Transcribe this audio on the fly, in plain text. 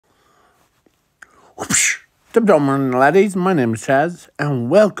Good morning, laddies. My name is Chaz, and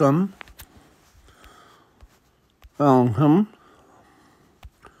welcome to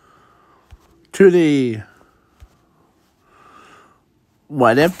the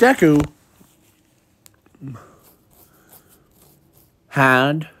What If Deku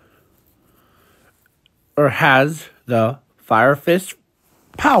had or has the Fire Fist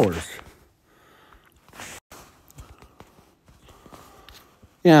powers.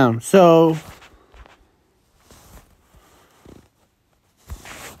 Yeah, so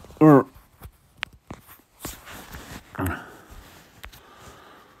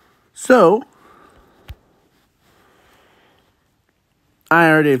I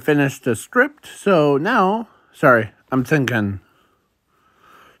already finished the script, so now, I'm thinking.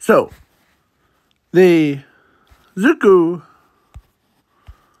 So, the Zuko,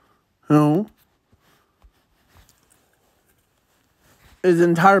 his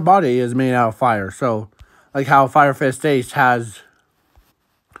entire body is made out of fire. So, like how Fire Fist Ace has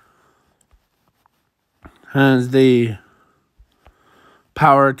the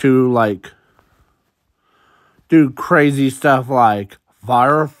power to, like, do crazy stuff like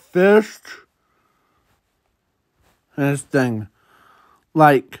Fire Fist and this thing.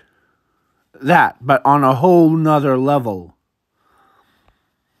 Like that, but on a whole nother level.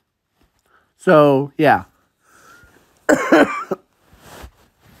 So, yeah.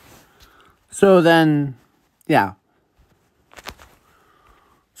 So then, yeah.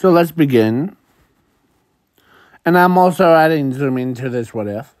 So let's begin. And I'm also adding zooming to this what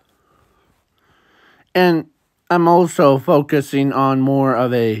if. And I'm also focusing on more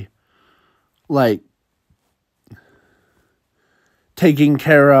of a, like, taking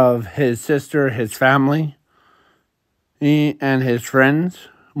care of his sister, his family, and his friends,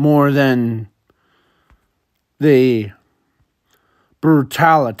 more than the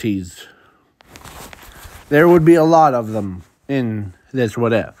brutalities. There would be a lot of them in this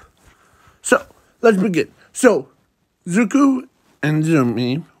what if. So, let's begin. So, Zuko and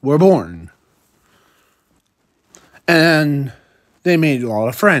Zumi were born. And they made a lot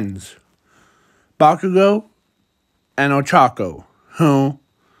of friends. Bakugo and Ochako,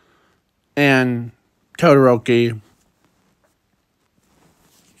 and Todoroki,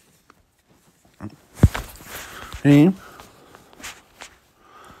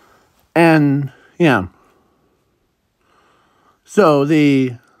 and yeah. So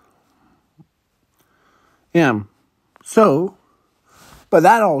but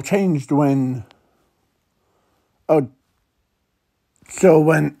that all changed when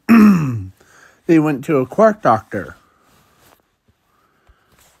when they went to a quirk doctor.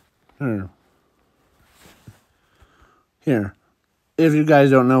 Here. If you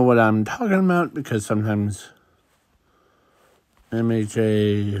guys don't know what I'm talking about, because sometimes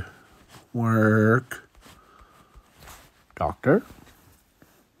MHA work doctor.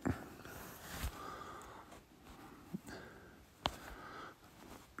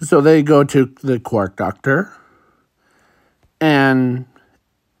 So they go to the quirk doctor, and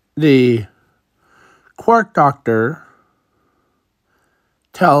the quirk doctor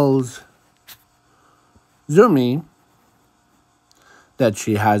tells Zumi that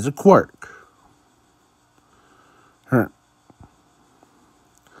she has a quirk.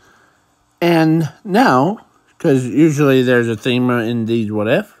 And now, because usually there's a theme in these what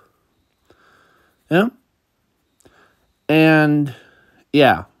if. Yeah. And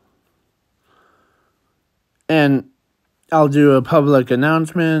yeah. And I'll do a public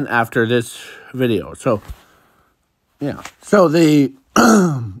announcement after this video. So, yeah. So the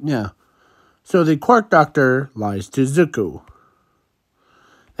So the quirk doctor lies to Zuko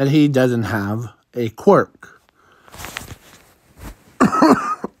that he doesn't have a quirk.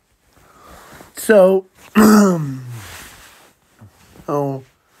 So,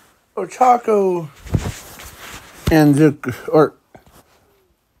 Ochako and Zuko,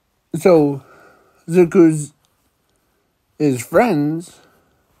 Zuko's is friends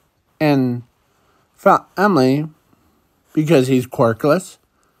and family, because he's quirkless.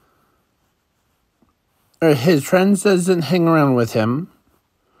 Or his friends doesn't hang around with him.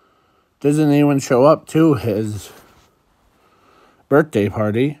 Doesn't even show up to his birthday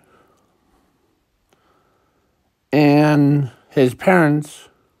party. And his parents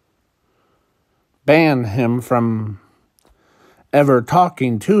ban him from ever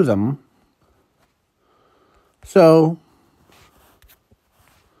talking to them. So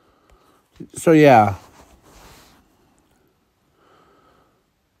yeah.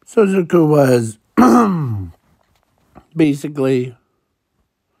 So Zuko was basically,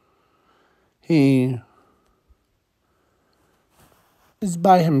 he is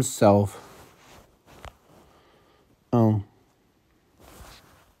by himself Oh.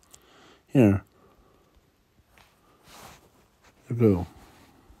 Here. Go.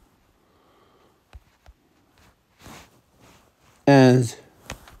 As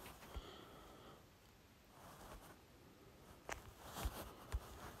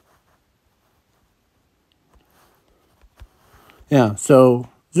yeah, so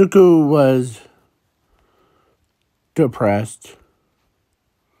Zuko was depressed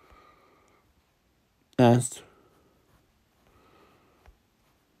as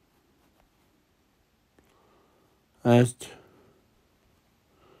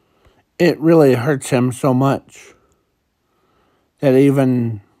it really hurts him so much that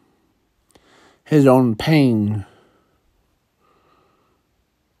even his own pain.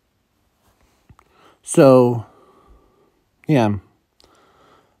 So, yeah.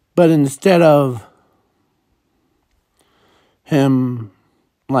 But instead of him,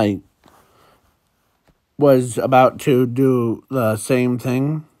 like, was about to do the same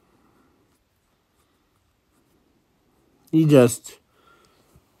thing, he just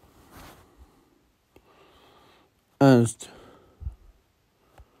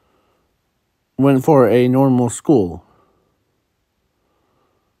went for a normal school.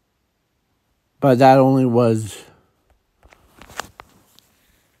 But that only was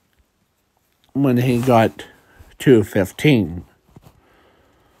when he got to 15.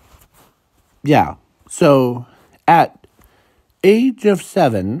 Yeah. So at age of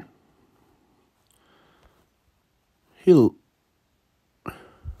 7, he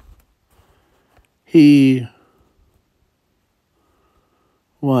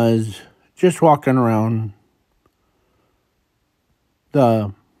was just walking around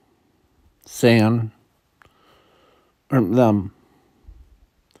the sand, or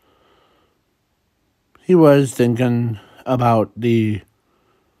he was thinking about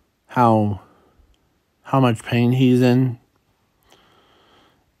how much pain he's in,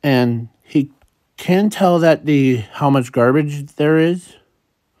 and he can tell that how much garbage there is,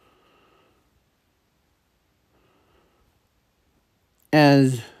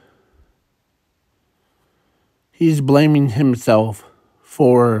 as he's blaming himself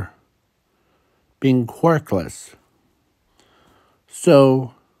for being quirkless.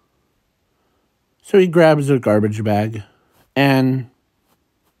 So he grabs a garbage bag and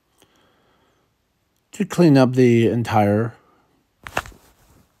to clean up the entire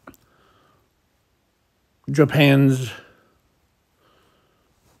Japan's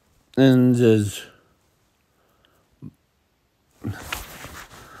and is.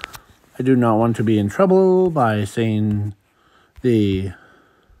 I do not want to be in trouble by saying the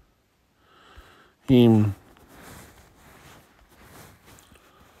him.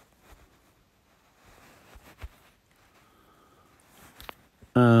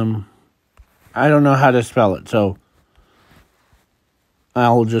 I don't know how to spell it, so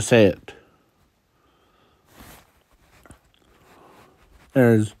I'll just say it.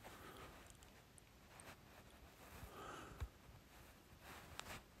 There's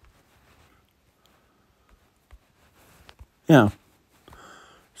yeah.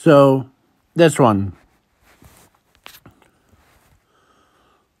 So this one.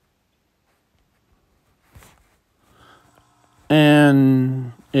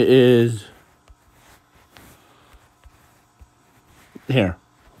 And it is here.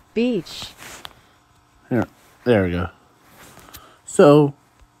 Beach. Here. There we go. So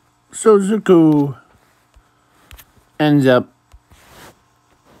Zuko ends up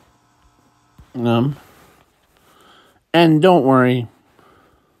and don't worry.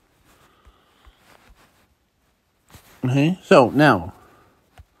 Okay, so now.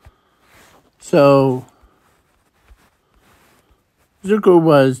 So Zuko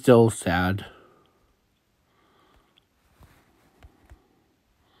was still sad.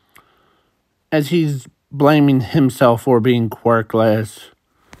 As he's blaming himself for being quirkless.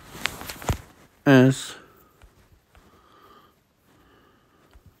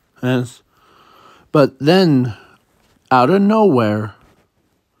 But then, out of nowhere,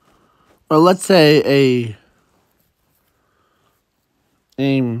 or let's say a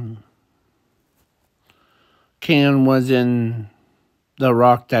can was in the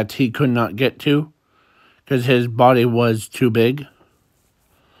rock that he could not get to because his body was too big.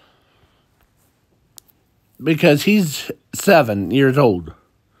 Because he's 7 years old.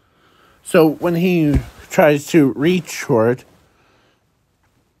 So when he tries to reach for it,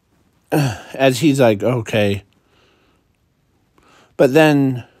 as he's like, okay. But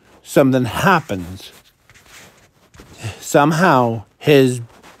then something happens. Somehow his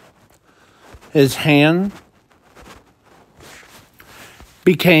hand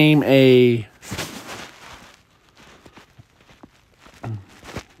became a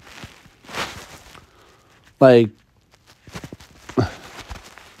Like,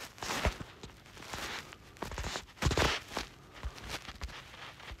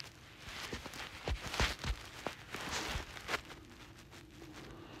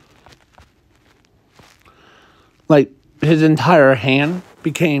 his entire hand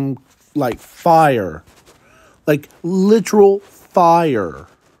became like fire. Like literal fire.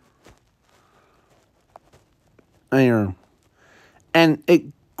 Iron. And it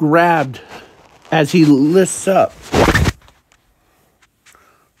grabbed as he lifts up.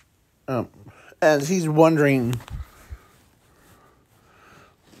 As he's wondering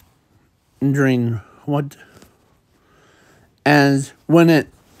what. As when it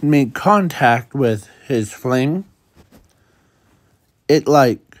made contact with his flame, it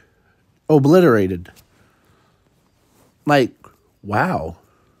like obliterated. Like, wow.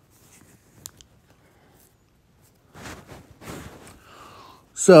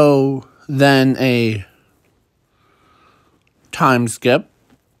 So then a time skip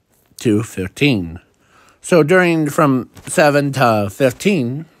to 15. So from 7 to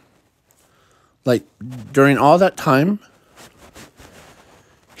 15, like during all that time,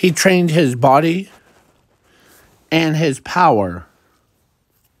 he trained his body and his power.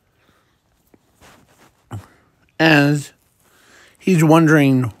 As he's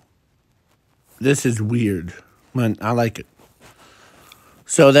wondering, this is weird, but I like it.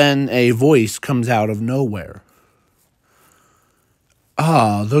 So then a voice comes out of nowhere.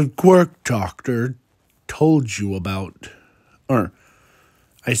 Ah, the quirk doctor told you about. Or,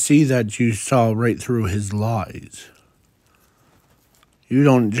 I see that you saw right through his lies. You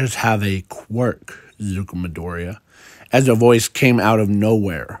don't just have a quirk, Zuko Midoriya. As a voice came out of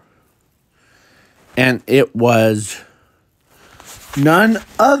nowhere. And it was none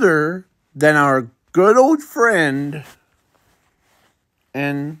other than our good old friend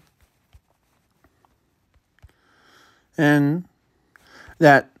and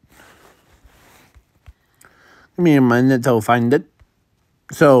that, give me a minute to find it.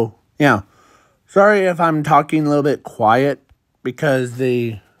 So, yeah. Sorry if I'm talking a little bit quiet because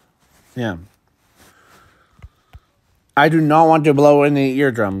I do not want to blow in the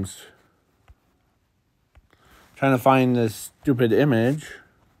eardrums. Trying to find this stupid image.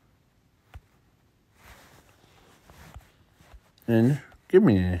 And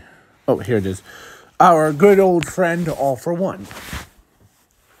oh, here it is. Our good old friend, All for One.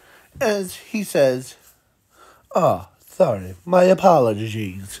 As he says, sorry, my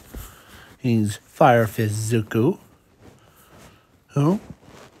apologies. He's Fire Fist Zuko. Who?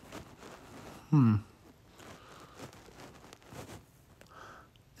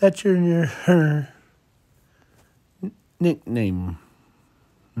 That's her nickname.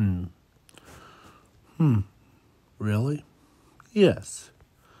 Really? Yes.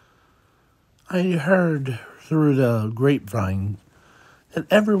 I heard through the grapevine that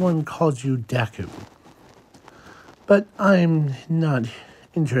everyone calls you Deku. But I'm not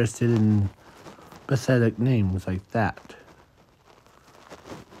interested in pathetic names like that.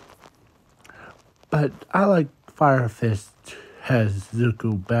 But I like Fire Fist has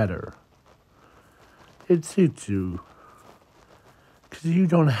Zuko better. It suits you. Because you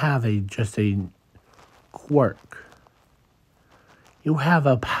don't have just a quirk. You have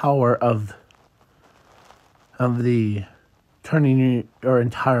a power of the turning your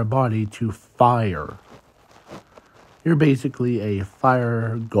entire body to fire. You're basically a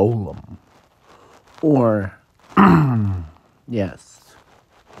fire golem. Or, yes.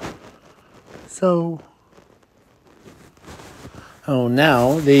 So,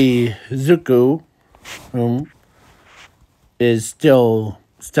 now the Zuko is still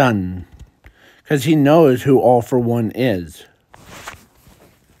stunned. Because he knows who All for One is.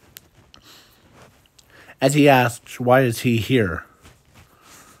 As he asks, why is he here?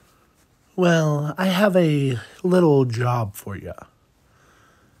 Well, I have a little job for you.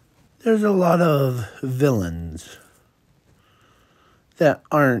 There's a lot of villains that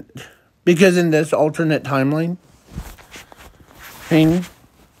aren't... Because in this alternate timeline thing,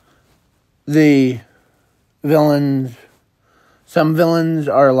 the villains... Some villains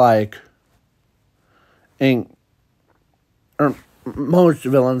are like... or most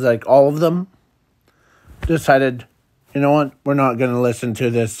villains, like all of them, decided, you know what, we're not going to listen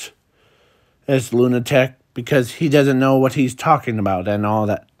to this lunatic because he doesn't know what he's talking about and all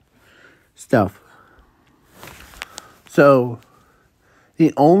that stuff. So,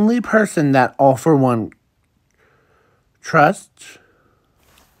 the only person that All for One trusts,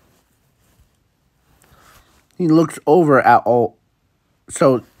 he looks over at all.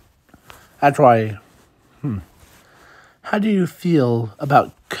 So, that's why, how do you feel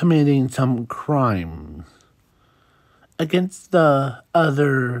about committing some crimes? against the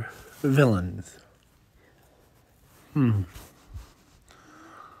other villains. To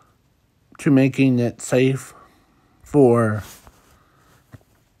making it safe for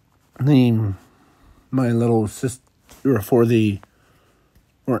my little sister, or for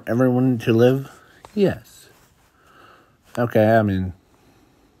everyone to live? Yes. Okay, I mean,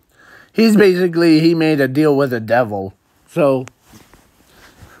 he made a deal with the devil. So,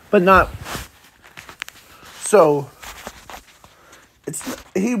 but not, so,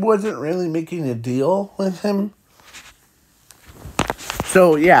 he wasn't really making a deal with him.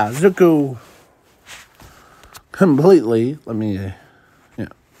 So, yeah, Zuko completely,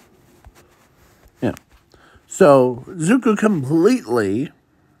 So, Zuko completely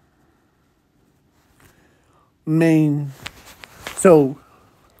so,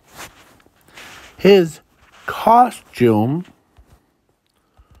 his costume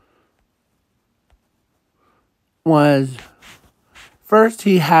was, first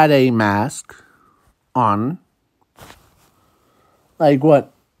he had a mask on, like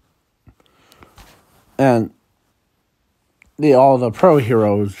what, and all the pro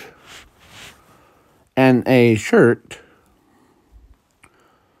heroes, and a shirt,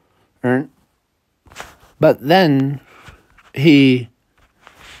 but then he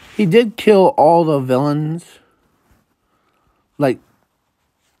did kill all the villains, like,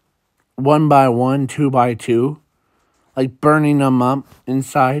 one by one, two by two, like burning them up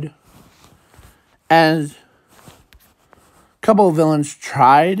inside. As a couple of villains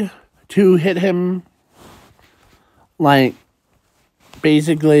tried to hit him, like,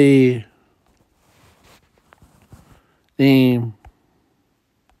 basically,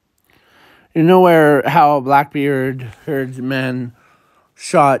 how Blackbeard's men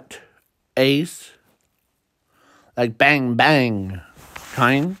shot Ace? Like bang, bang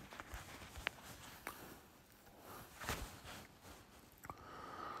kind?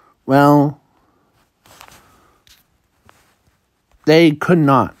 Well, they could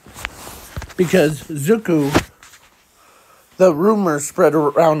not. Because Zuko, the rumors spread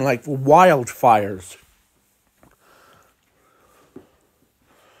around like wildfires.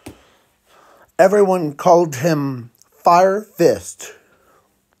 Everyone called him Fire Fist.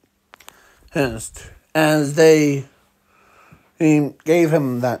 As they gave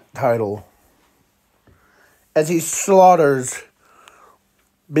him that title. As he slaughters,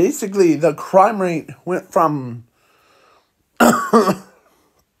 basically the crime rate went from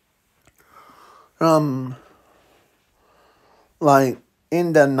like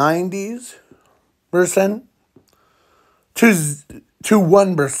in the 90s% to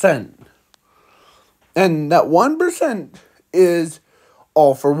 1%. And that 1% is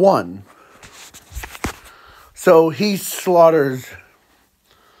all for one. So he slaughters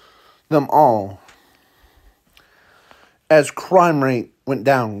them all. As crime rate went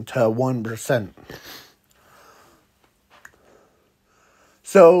down to 1%.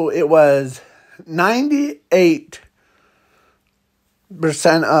 So it was 98%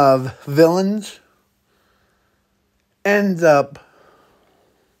 of villains ends up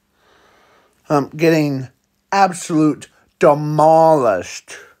getting absolute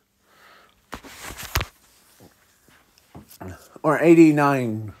demolished. Or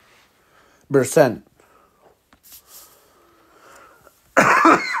 89%.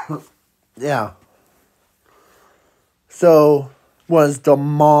 Yeah. So, was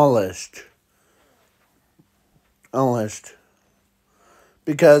demolished.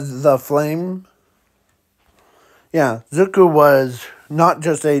 Because the flame, Zuko was not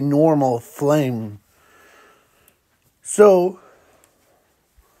just a normal flame. So,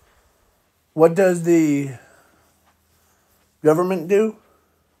 what does the government do?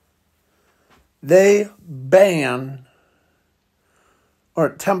 They ban, or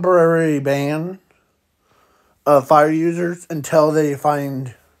temporary ban, of fire users until they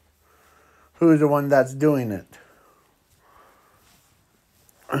find who's the one that's doing it.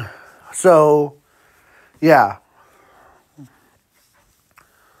 So, yeah.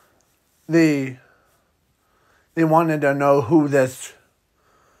 They wanted to know who this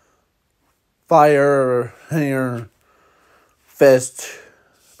fire fist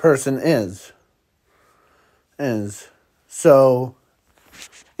person is. So,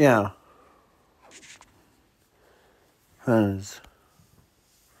 yeah.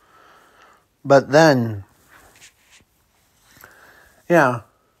 But then,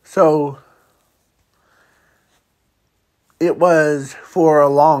 so it was for a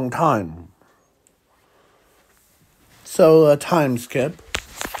long time. So a time skip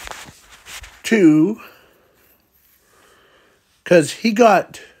because he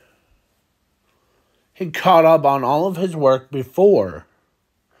he caught up on all of his work before.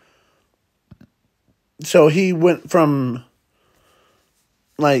 So he went from,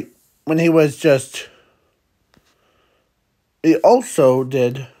 like, when he was just... He also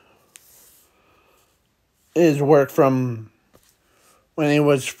did his work from when he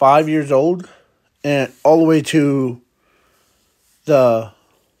was 5 years old and all the way to the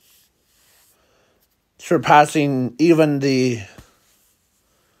surpassing even the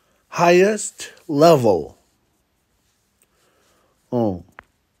highest level. Oh.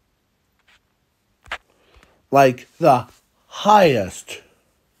 Like the highest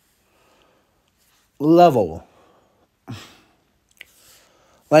level.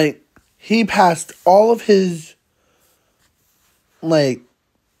 Like, he passed all of his, like,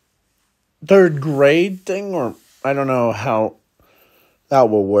 third grade thing, or I don't know how that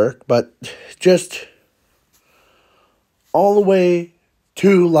will work, but just all the way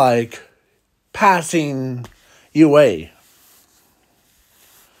to, like, passing UA,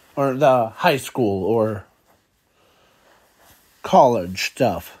 or the high school, or college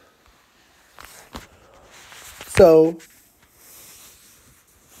stuff. So,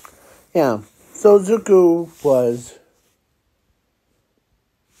 yeah, so Zuko was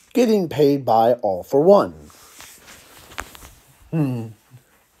getting paid by All for One.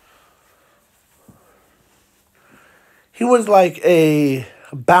 He was like a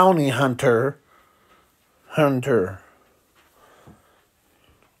bounty hunter.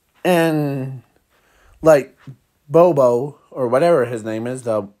 And like Bobo, or whatever his name is,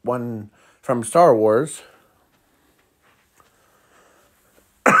 the one from Star Wars.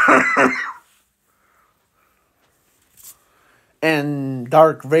 And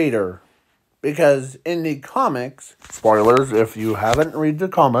Darth Vader. Because in the comics, spoilers if you haven't read the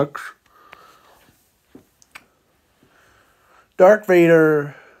comics, Darth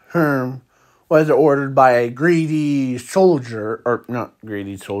Vader was ordered by a greedy soldier, or not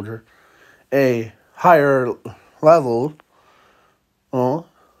greedy soldier, a higher level,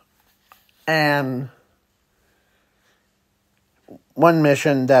 and one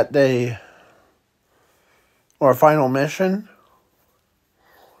mission that they, or final mission,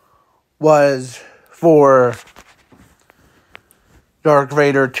 was for Darth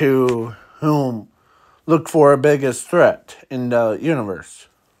Vader to look for a biggest threat in the universe.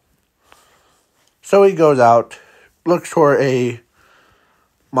 So he goes out, looks for a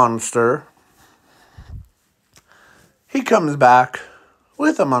monster. He comes back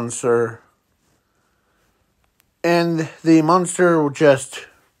with a monster. And the monster just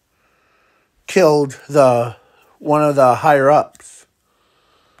killed one of the higher ups.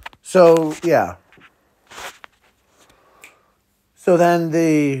 So, yeah. So then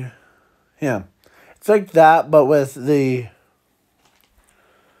it's like that, but with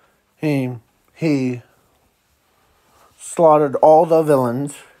he slaughtered all the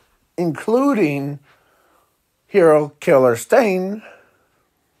villains, including Hero Killer Stain.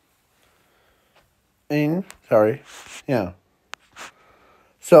 Sorry. Yeah.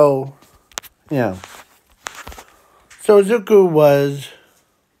 So, yeah. So Zuko was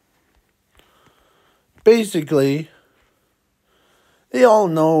basically, they all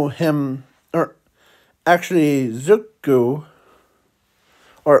know him, or actually Zuko,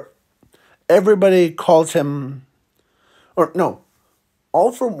 or everybody calls him, or no,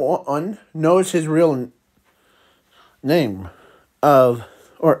 All for One knows his real name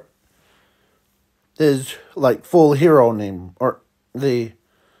or his, like, full hero name, or the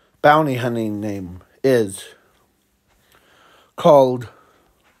bounty hunting name is called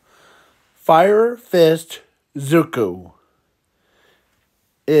Fire Fist Zuko,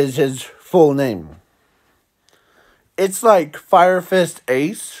 is his full name. It's like Fire Fist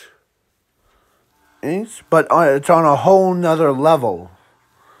Ace, but it's on a whole nother level.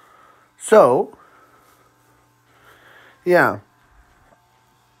 So, yeah.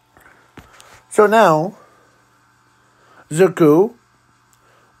 So now, Zuko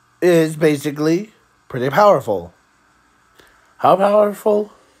is basically pretty powerful. How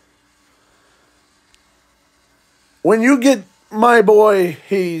powerful? When you get my boy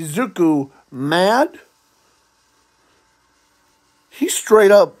Zuko mad, he's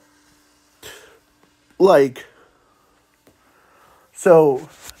straight up like... So,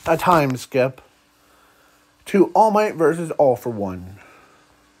 a time skip to All Might versus All for One.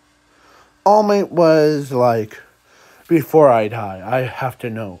 All Might was like, before I die, I have to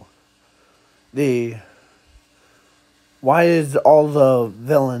know why is all the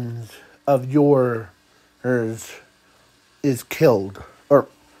villains of yours is killed, or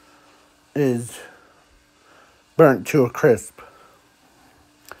is burnt to a crisp?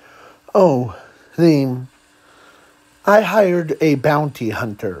 Oh, the I hired a bounty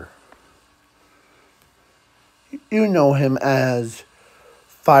hunter. You know him as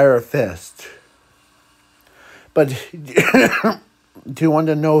Fire Fist. But do you want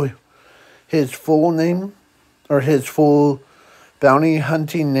to know his full name? Or his full bounty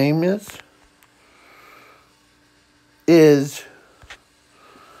hunting name is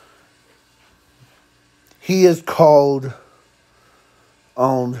he is called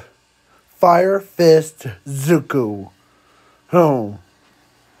Fire Fist Zuku. Oh,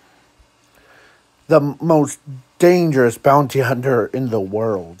 the most dangerous bounty hunter in the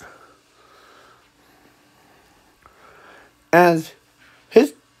world. As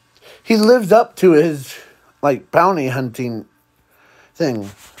he lives up to his bounty hunting thing,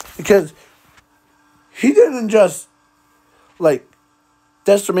 because he didn't just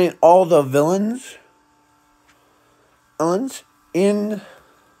decimate all the villains in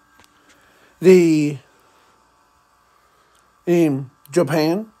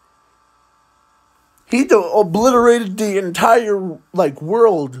Japan. He obliterated the entire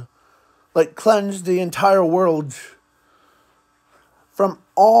world, cleansed the entire world from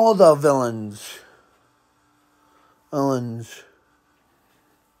all the villains.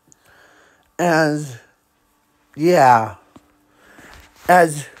 As yeah,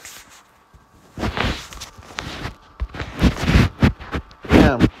 as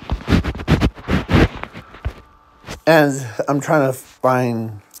yeah, as I'm trying to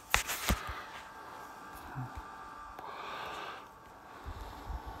find.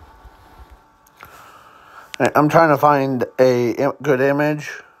 I'm trying to find a good image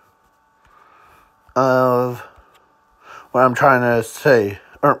of what I'm trying to say.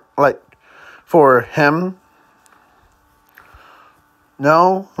 Or, for him.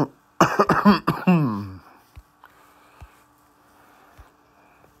 No.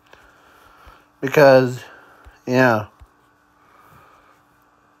 Because, yeah.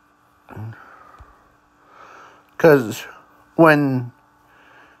 Because when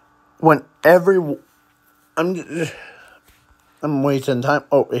I'm wasting time.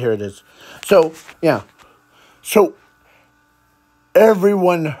 Oh, here it is. So, yeah. So,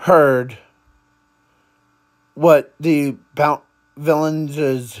 everyone heard what the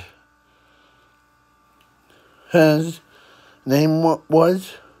villain's his name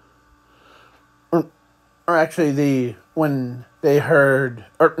was. Or actually, when they heard,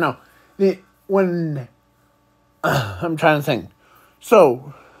 when, I'm trying to think.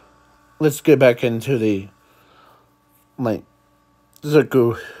 So, let's get back into the,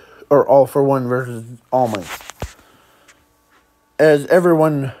 Zuko, or All for One versus All Might. As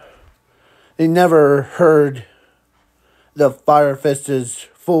everyone, they never heard the Fire Fist's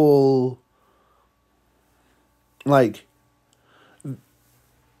full,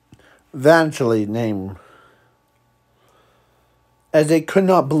 eventually name. As they could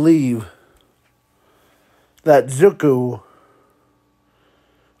not believe that Zuko,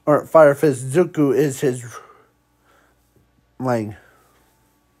 or Fire Fist Zuku, is his,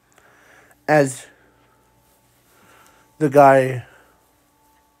 as the guy,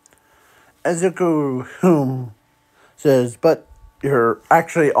 as Zuku whom says, but you're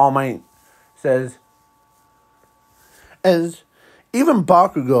actually All Might, says, as even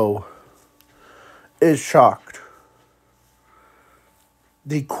Bakugo is shocked.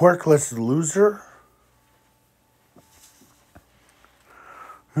 The quirkless loser?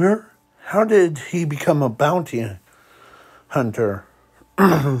 How did he become a bounty hunter?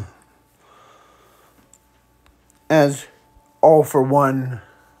 As All for One,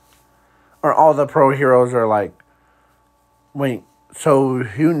 or all the pro heroes are like, wait, so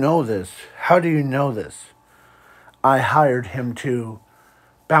you know this? How do you know this? I hired him to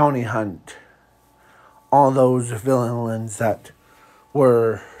bounty hunt all those villains that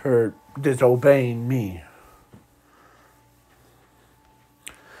were disobeying me.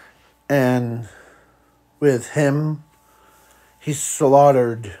 And with him, he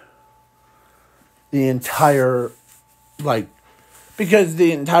slaughtered the entire, because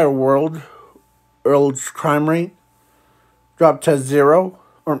the entire world's crime rate dropped to 0,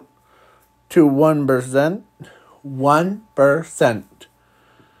 or to 1%. 1%.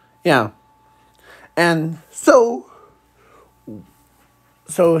 Yeah. And so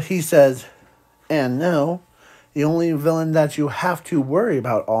he says, and now, the only villain that you have to worry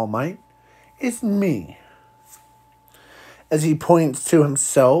about, All Might, is me. As he points to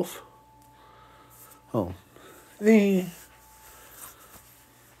himself.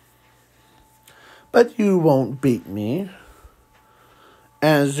 But you won't beat me.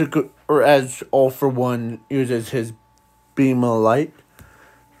 As All for One uses his beam of light.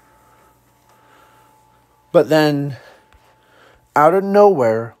 But then, out of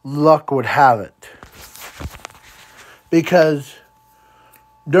nowhere, luck would have it. Because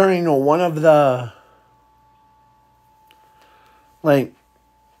during one of the, like,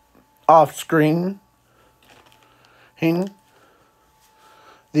 off-screen,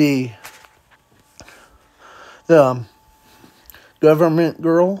 the government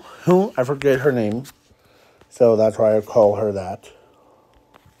girl, who, I forget her name, so that's why I call her that.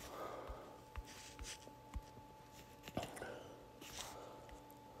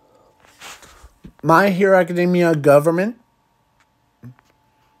 My Hero Academia government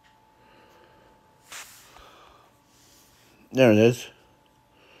there it is.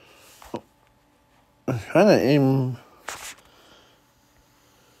 I'm trying to aim.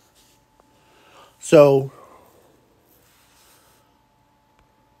 So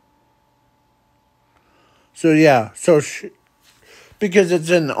yeah. Because it's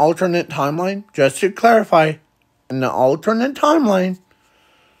an alternate timeline, just to clarify, in the alternate timeline.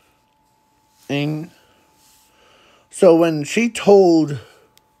 And so when she told,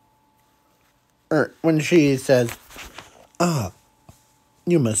 or when she says,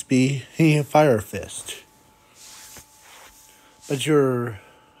 you must be a Fire Fist. But your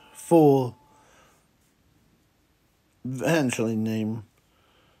full eventually name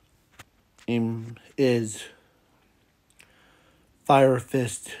is Fire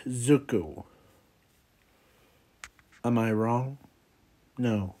Fist Zuko. Am I wrong?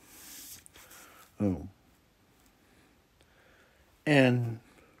 No. Oh. And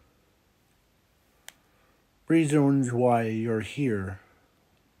reasons why you're here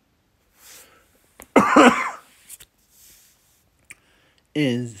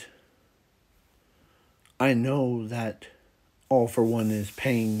is I know that All for One is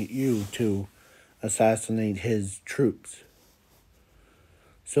paying you to assassinate his troops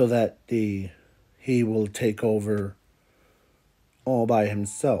so that he will take over all by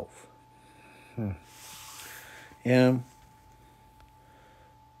himself. And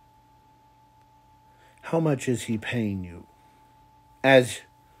how much is he paying you? As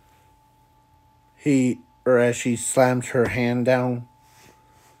she slams her hand down.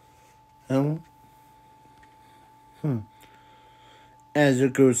 As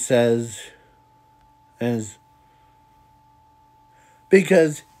Zuko says,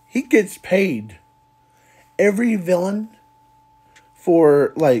 because he gets paid. Every villain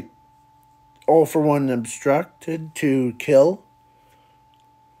for, like, All for One obstructed to kill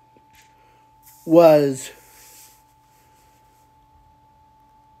was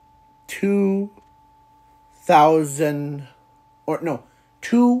 $2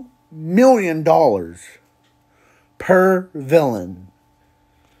 million per villain.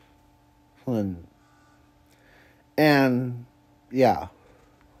 And yeah,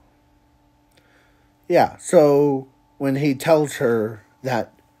 so when he tells her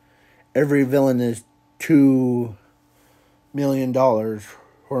that every villain is $2 million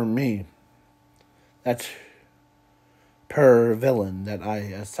for me, that's per villain that I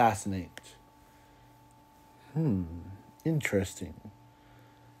assassinate. Interesting.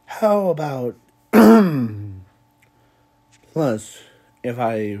 How about plus, if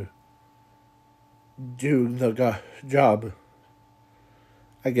I do the job,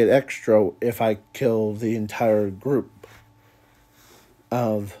 I get extra if I kill the entire group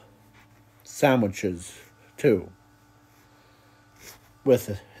of sandwiches too,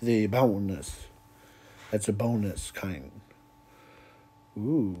 with the bonus. That's a bonus kind.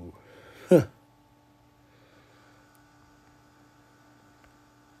 Ooh.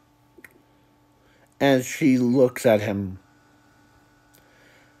 As she looks at him,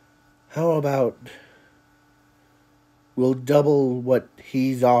 how about we'll double what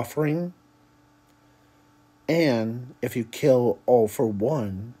he's offering, and if you kill All for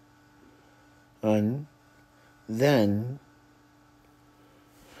One, then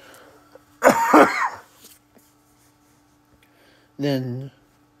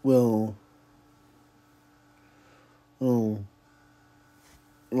we'll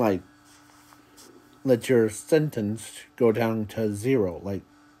like let your sentence go down to 0, like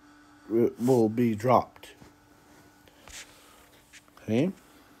it will be dropped. Okay?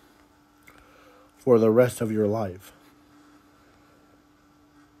 For the rest of your life.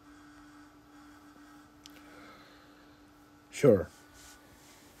 Sure.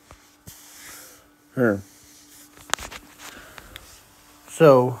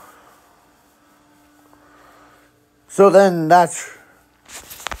 So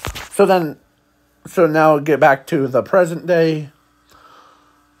now get back to the present day.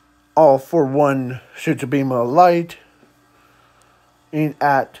 All for One shoots a beam of light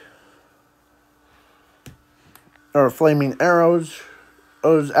at or flaming arrows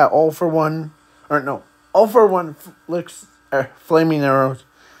goes at All for One, or no, All for One flicks flaming arrows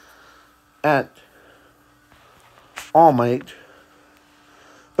at All Might.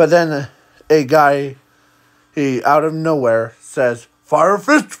 But then a guy, he out of nowhere says, "Fire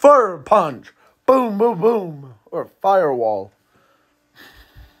fist, fire punch, boom, boom, boom," or firewall.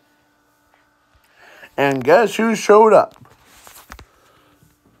 And guess who showed up?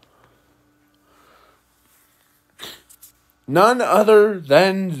 None other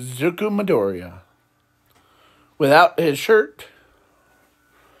than Zuko Midoriya. Without his shirt,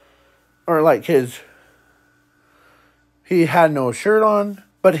 or like he had no shirt on,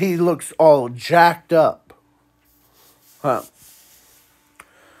 but he looks all jacked up. And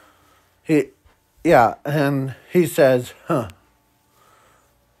he says,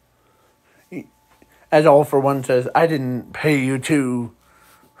 as All for One says, "I didn't pay you to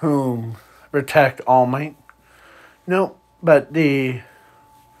whom protect All Might." No, but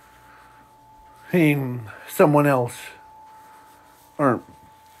someone else, or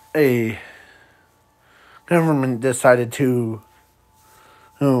a government decided to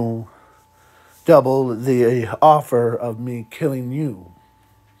double the offer of me killing you.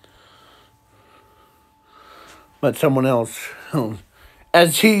 But someone else,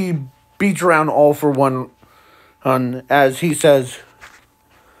 as he beats around All for One, as he says,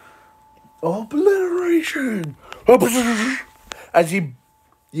 "Obliteration!" As he,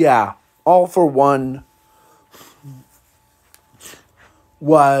 All for One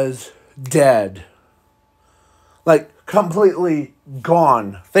was dead. Like, completely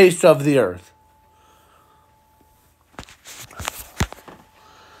gone. Face of the earth.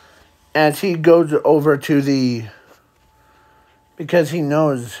 As he goes over to because he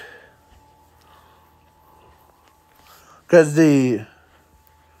knows, because the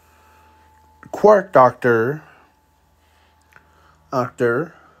Quark doctor,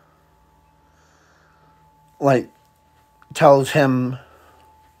 like, tells him,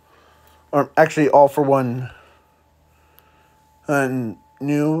 or actually All for One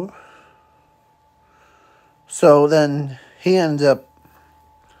knew. So then he ends up,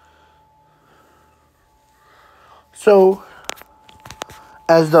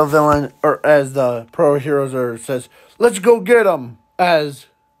 as the villain, or as the pro heroes says, "Let's go get him," as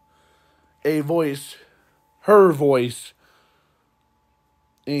a voice, her voice,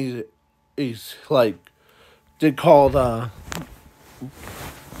 he's like, did call the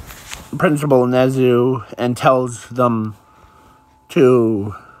Principal Nezu and tells them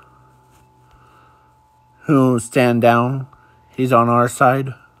to stand down. He's on our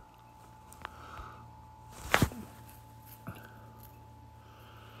side.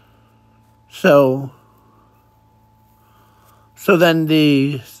 So then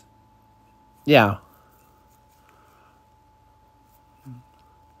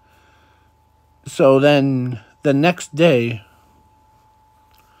So then the next day,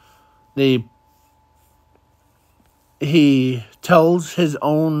 he tells his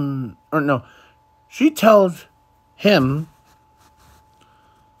own, or no, she tells him,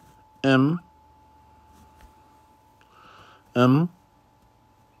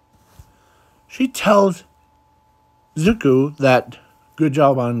 she tells Zuko that good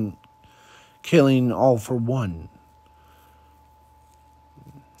job on killing All for One.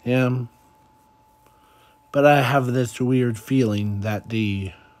 Yeah. But I have this weird feeling that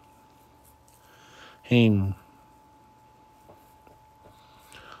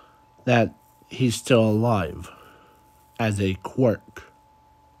that he's still alive as a Quark.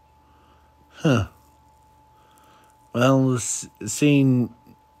 Well, seeing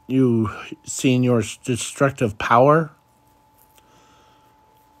your destructive power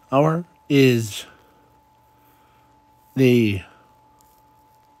is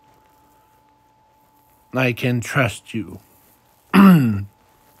I can trust you.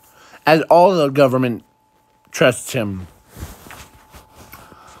 As all the government trusts him.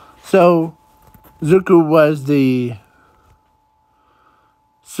 So, Zuko was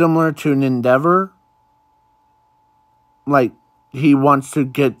similar to an Endeavor. Like,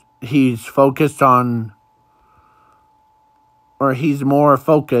 he's focused on, or he's more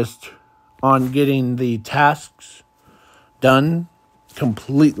focused on getting the tasks done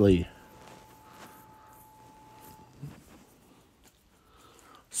completely.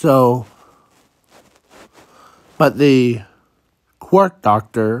 So, but the Quark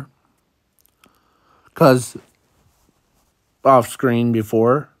doctor, because off screen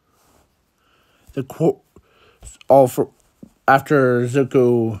before, after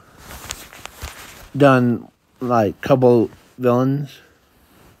Zuko done like couple villains,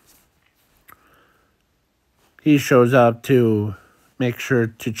 he shows up to make sure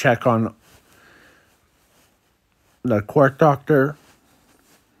to check on the quirk doctor.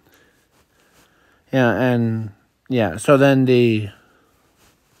 Yeah, and yeah, so then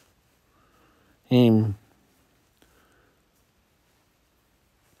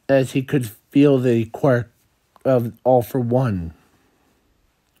as he could feel the quirk of All for One.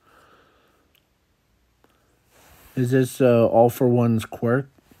 Is this All for One's quirk?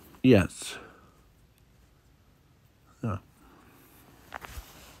 Yes. Yeah.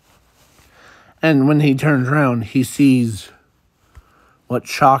 And when he turns around, he sees what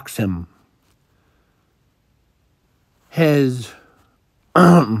shocks him. His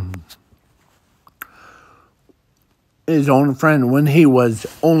his own friend when he was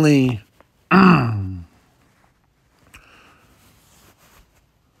only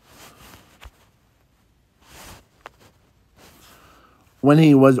when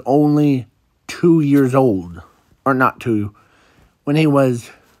he was only 2 years old, or not 2, when he was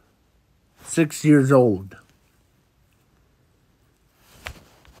 6 years old.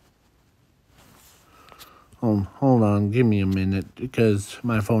 Hold on, give me a minute, because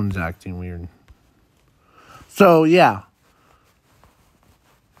my phone's acting weird. So, yeah.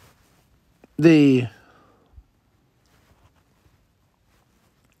 The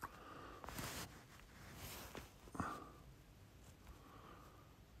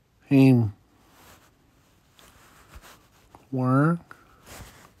work.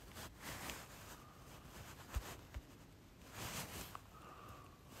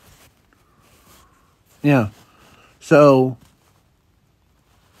 Yeah. So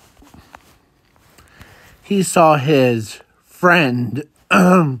he saw his friend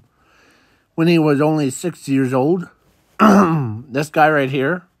when he was only 6 years old. This guy right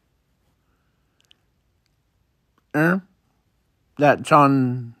here. That's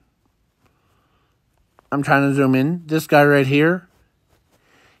on. I'm trying to zoom in. This guy right here.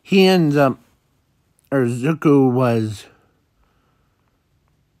 He ends up, or Zuko was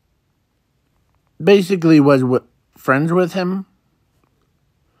basically friends with him.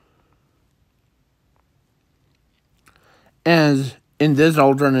 As in this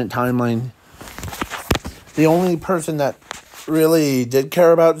alternate timeline, the only person that really did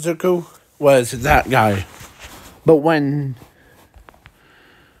care about Zuko was that guy. But when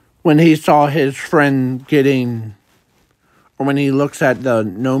he saw his friend getting, or when he looks at the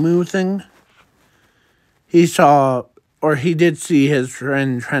Nomu thing, he did see his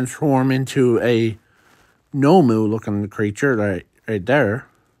friend transform into a Nomu-looking creature right there.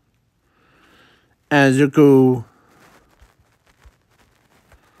 And Zuko,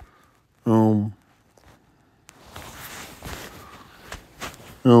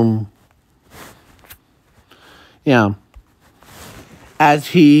 yeah. As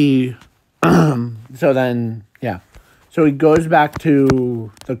he, so then, yeah. So he goes back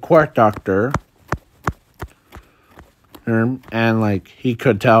to the quirk doctor, and, like, he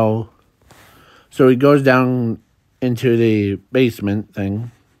could tell. So he goes down into the basement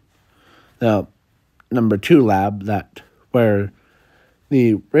thing, the number 2 lab, where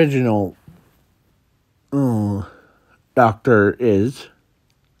the original doctor is.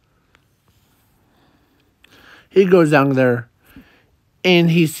 He goes down there,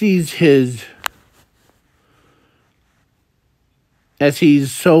 and he sees as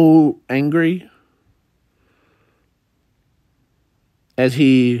he's so angry, as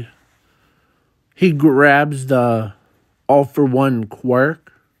he grabs the All for One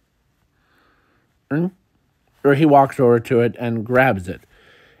quirk, or he walks over to it and grabs it,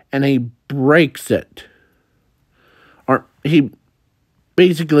 and he breaks it, or he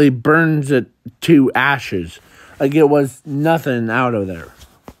basically burns it to ashes, like it was nothing out of there.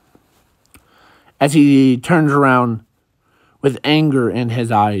 As he turns around with anger in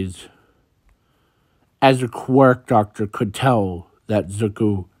his eyes, as the quirk doctor could tell that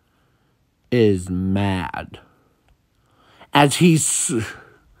Zuko is mad. As he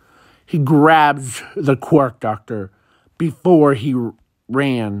grabs the quirk doctor before he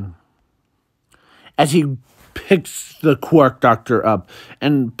ran. As he picks the quirk doctor up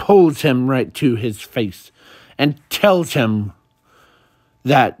and pulls him right to his face and tells him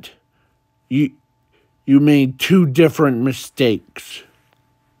that you made 2 different mistakes.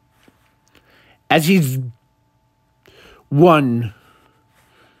 As one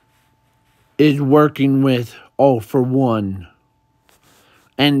is working with All for One,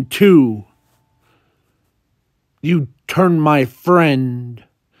 and 2, you turned my friend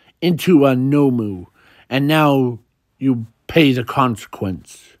into a Nomu, and now you pay the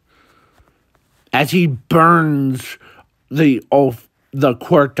consequence. As he burns the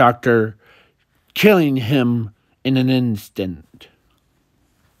quirk doctor killing him in an instant.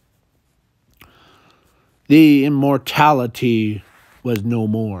 The immortality was no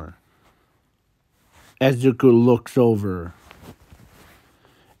more. As Deku looks over,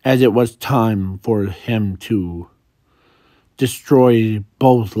 as it was time for him to destroy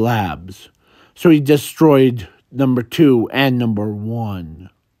both labs. So he destroyed number 2 and number 1.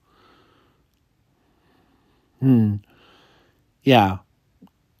 Yeah.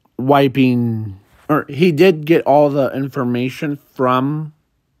 Wiping, or he did get all the information from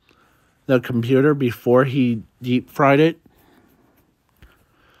the computer before he deep fried it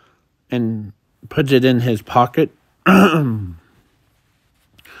and puts it in his pocket or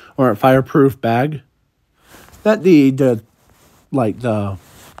a fireproof bag. That the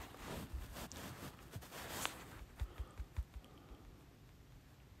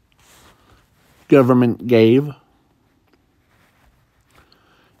government gave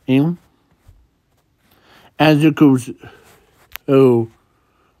him. Azuku, who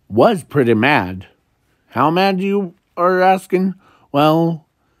was pretty mad. How mad you are asking? Well,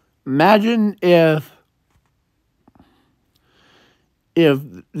 imagine if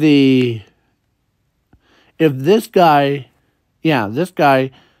this guy, this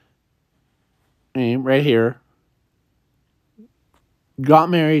guy right here, got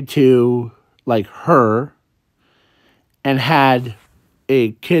married to like her and had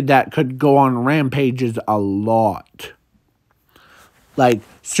a kid that could go on rampages a lot. Like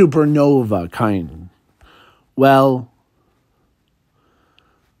supernova kind. Well,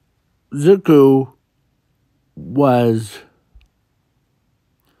 Zuko was,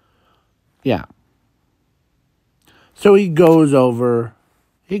 So he goes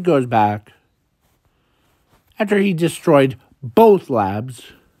back, after he destroyed both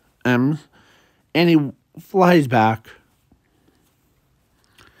labs, and he flies back,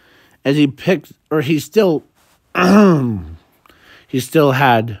 as he picks, or he still, he still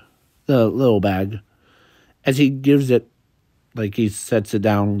had the little bag, as he gives it, like he sets it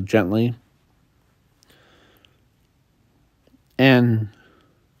down gently, and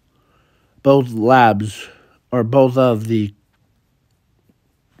both labs, or both of the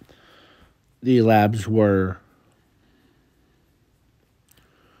labs were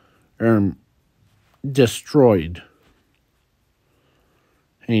destroyed.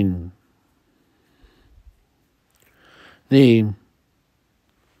 And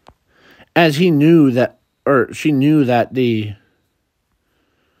as he knew that, or she knew that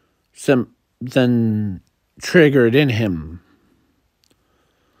something triggered in him.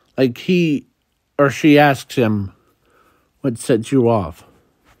 Like she asks him, what sets you off?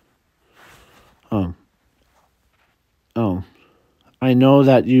 I know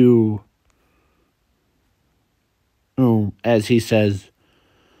that you, as he says,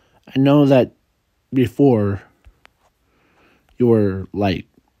 I know that before you were like,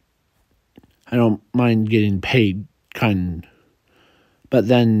 I don't mind getting paid kind, but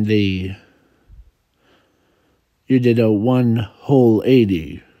then you did a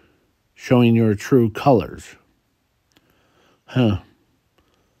 180, showing your true colors.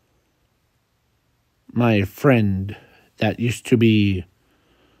 My friend that used to be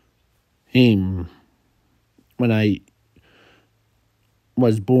him when I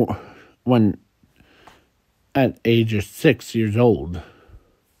was born, when at age of 6 years old,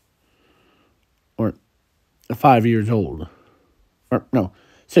 or 5 years old, or no,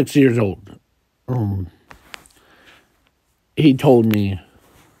 6 years old. He told me,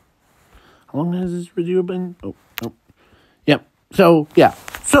 how long has this video been? Yep. So,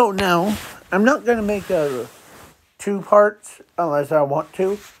 So now, I'm not going to make 2 parts unless I want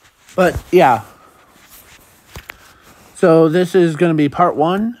to. But, So, this is going to be part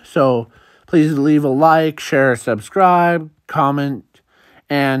 1. So, please leave a like, share, subscribe, comment.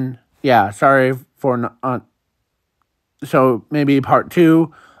 And, sorry for not... So, maybe part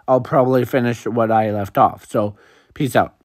 2, I'll probably finish what I left off. So, peace out.